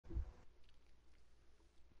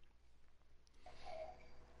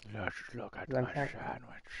Let's look at 'Cause I'm my trying.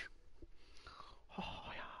 sandwich.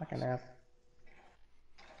 Oh, I can yes. have.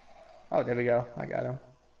 Oh, there we go. I got him.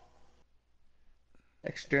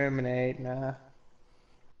 Exterminate. Nah.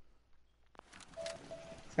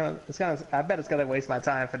 I bet it's gonna waste my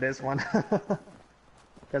time for this one.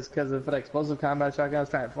 Because for the explosive combat shotgun, I was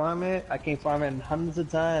trying to farm it. I can't farm it in hundreds of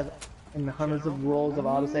times. In the hundreds General? of rolls of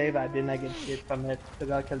autosave, I did not get shit from it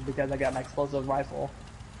because I got my explosive rifle.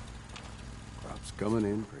 Crop's coming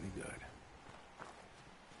in pretty good.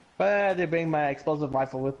 But I did bring my explosive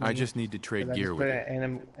rifle with I me. just need to Because trade I gear just put with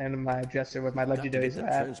you. it in my dresser with my Got to legendary get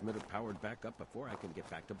the at. transmitter powered back up before I can get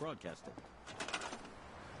back to broadcasting.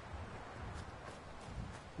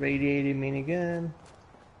 Radiated minigun.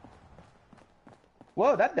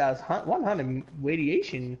 Whoa, that does 100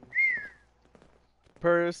 radiation.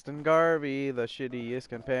 Preston Garvey, the shittiest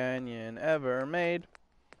companion ever made.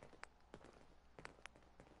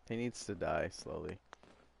 He needs to die slowly.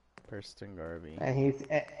 Preston Garvey. And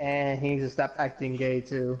he needs to stop acting gay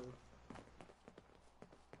too.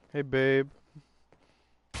 Hey, babe.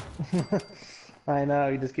 I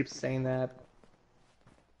know, he just keeps saying that.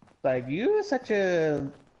 Like, you're such a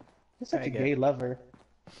gay lover.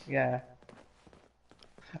 Yeah.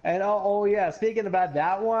 And oh yeah, speaking about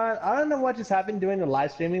that one, I don't know what just happened during the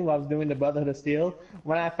live streaming while I was doing the Brotherhood of Steel.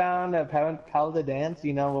 When I found Paladin Dance,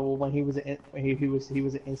 you know, when he was he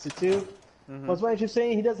was an institute. What's what you're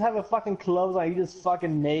saying? He doesn't have a fucking clothes on. He's just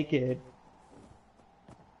fucking naked.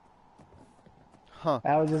 Huh.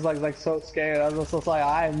 I was just like so scared. I was just like,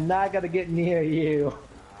 I am not gonna get near you.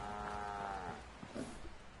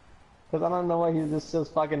 Cause I don't know why he's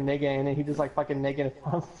just fucking naked and he just like fucking naked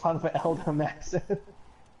in front of Elder Maxon.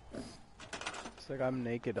 It's like, I'm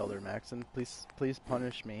naked, Elder Maxon. Please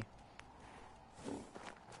punish me.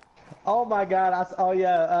 Oh my god! Oh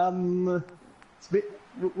yeah.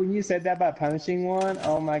 When you said that about punishing one,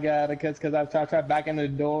 oh my god! Because I tried back in the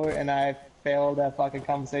door and I failed that fucking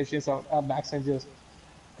conversation. So Maxon just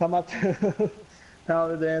come up to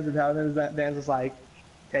Paladin and Paladin Dance is like,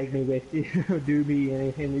 take me with you, do me,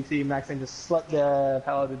 and you see Maxon just slit the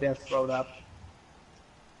Paladin Dance throat up,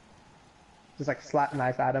 just like slap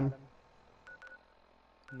knife at him.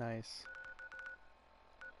 Nice.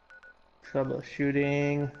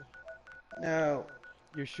 Troubleshooting. No.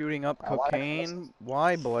 You're shooting up cocaine?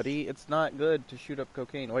 Why, buddy? It's not good to shoot up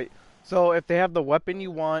cocaine. Wait, so if they have the weapon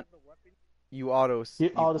you want, you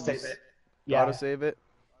auto-save it. Yeah. Auto-save it?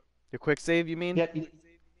 The quick save, you mean? Yep.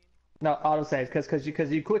 No, auto-save, because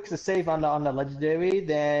you quick to save on the legendary,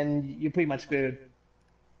 then you're pretty much screwed.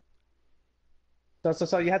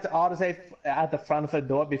 So you have to auto-save at the front of the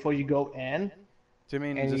door before you go in. Do you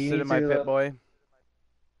mean just sit in my pit, boy?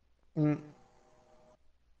 That's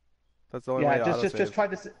the only way to auto-save. Just try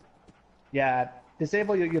to. Yeah,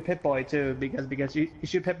 disable your Pip Boy too, because you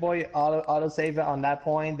shoot Pip Boy auto save it on that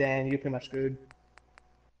point, then you're pretty much screwed.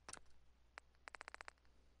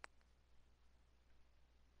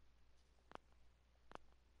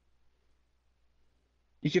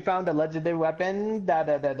 You should found a legendary weapon that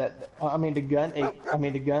I mean the gun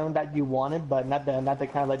the gun that you wanted, but not the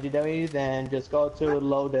kind of legendary. Then just go to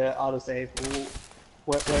load the autosave.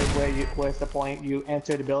 Where's the point? You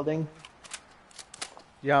enter the building.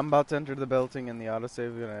 Yeah, I'm about to enter the building in the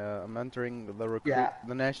autosave. I'm entering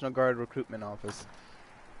the National Guard recruitment office.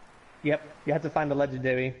 Yep, you have to find the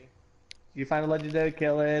legendary. You find the legendary,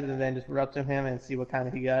 kill it, and then just run up to him and see what kind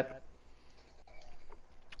of he got.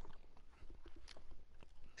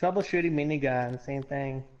 Troubleshooting minigun, same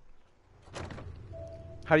thing.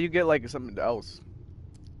 How do you get like something else?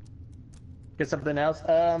 Get something else?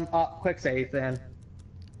 Quick save then.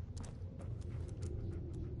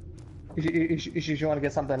 If you want to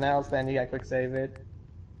get something else, then you got quick save it.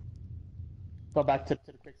 Go back to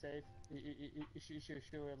the quick save. You should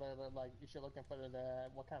looking for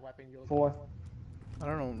what kind of weapon you're looking for. I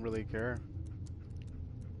don't really care.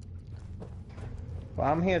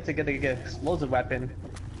 Well, I'm here to get an explosive weapon.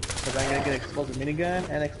 Because I'm gonna get explosive minigun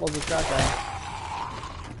and explosive shotgun.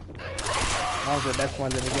 Those are the best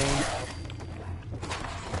ones in the game.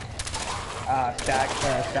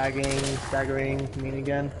 Staggering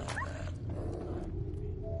minigun.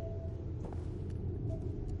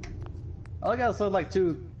 I got also like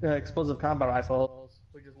two explosive combat rifles.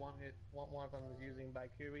 We just one of them was using by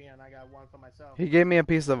Curie, and I got one for myself. He gave me a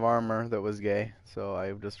piece of armor that was gay, so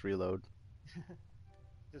I just reload.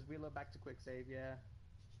 Just reload back to quick save, yeah.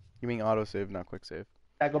 You mean autosave, not quick save?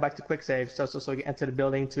 I go back to quick save, so you enter the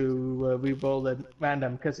building to re-roll the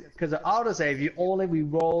random, because the autosave you only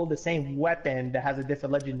re-roll the same weapon that has a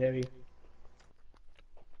different legendary.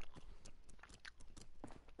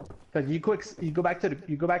 Because you go back to the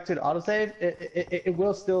autosave, it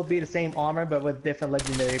will still be the same armor, but with different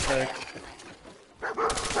legendary perks.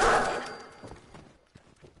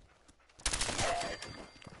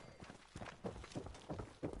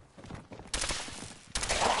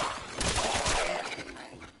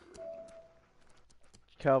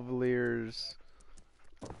 Cavaliers.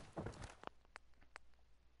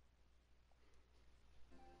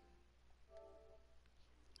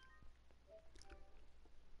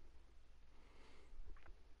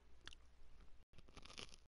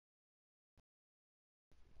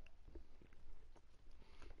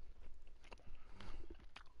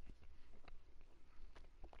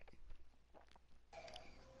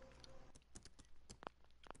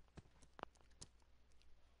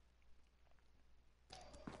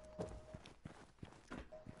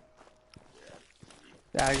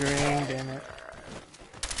 Daggering, damn it.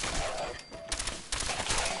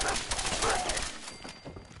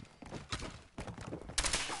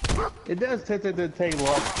 It does take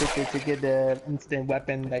luck to get the instant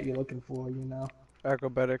weapon that you're looking for, you know.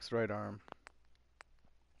 Acrobatics, right arm.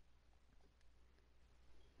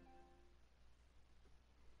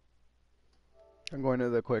 I'm going to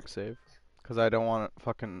the quick save. Because I don't want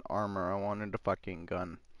fucking armor, I wanted a fucking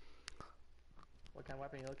gun. What kind of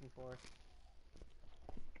weapon are you looking for?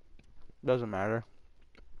 Doesn't matter.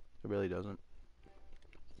 It really doesn't.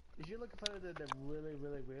 Is you looking for the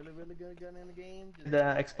really good gun in the game?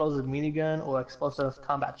 The explosive minigun or explosive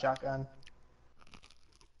combat shotgun?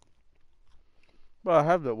 Well, I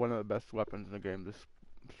have one of the best weapons in the game, this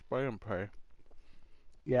spray and pray.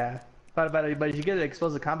 Yeah. But if you get an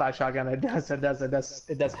explosive combat shotgun, it does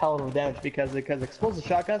hell of a damage because explosive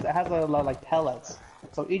shotguns, it has a lot of like pellets.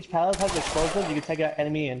 So each pellet has explosives, you can take out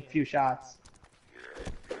enemy in few shots.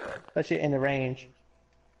 Especially in the range.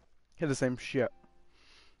 Hit the same shit.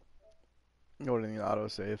 Go to the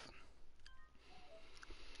autosave.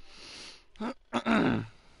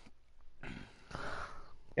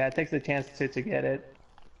 Yeah, it takes a chance to get it.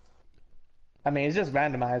 I mean, it's just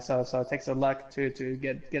randomized, so it takes a luck to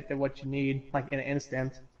get the what you need like in an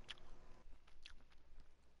instant.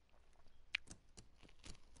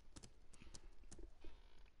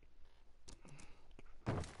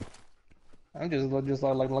 I'm just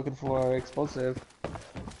like looking for explosive.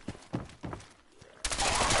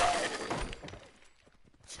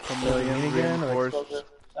 Chameleon reinforced.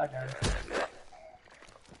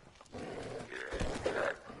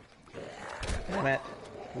 Damn it.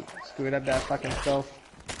 Screwed up that fucking stealth.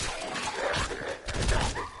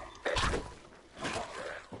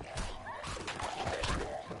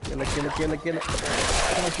 Kill it.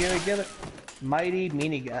 Kill it. Mighty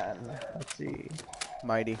minigun. Let's see.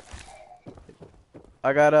 Mighty.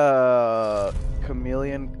 I got a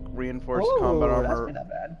chameleon reinforced combat armor. That's not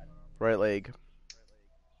bad. Right leg.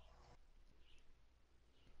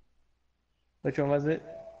 Which one was it?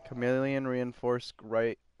 Chameleon reinforced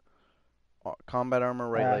right combat armor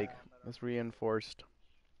right leg. It's reinforced.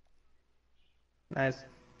 Nice.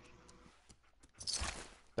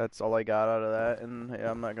 That's all I got out of that, and yeah,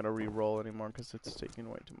 I'm not gonna re-roll anymore because it's taking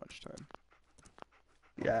way too much time.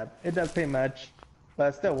 Yeah, it does pay much, but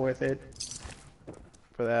it's still worth it.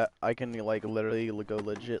 For that, I can like literally go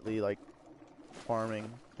legitly like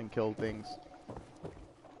farming and kill things.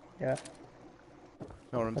 Yeah.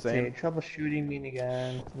 Know what I'm Let's saying? see, troubleshooting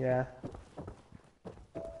minigun. Yeah.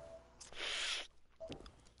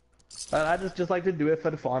 But I just like to do it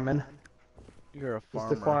for the farming. You're a farmer.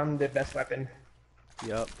 Just to farm the best weapon.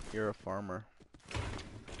 Yep, you're a farmer.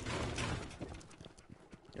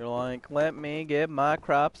 You're like, let me get my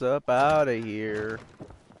crops up out of here.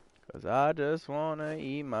 Cause I just wanna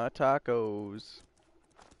eat my tacos.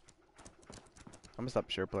 I'm gonna stop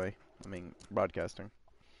broadcasting.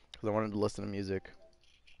 Cause I wanted to listen to music.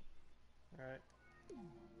 Alright.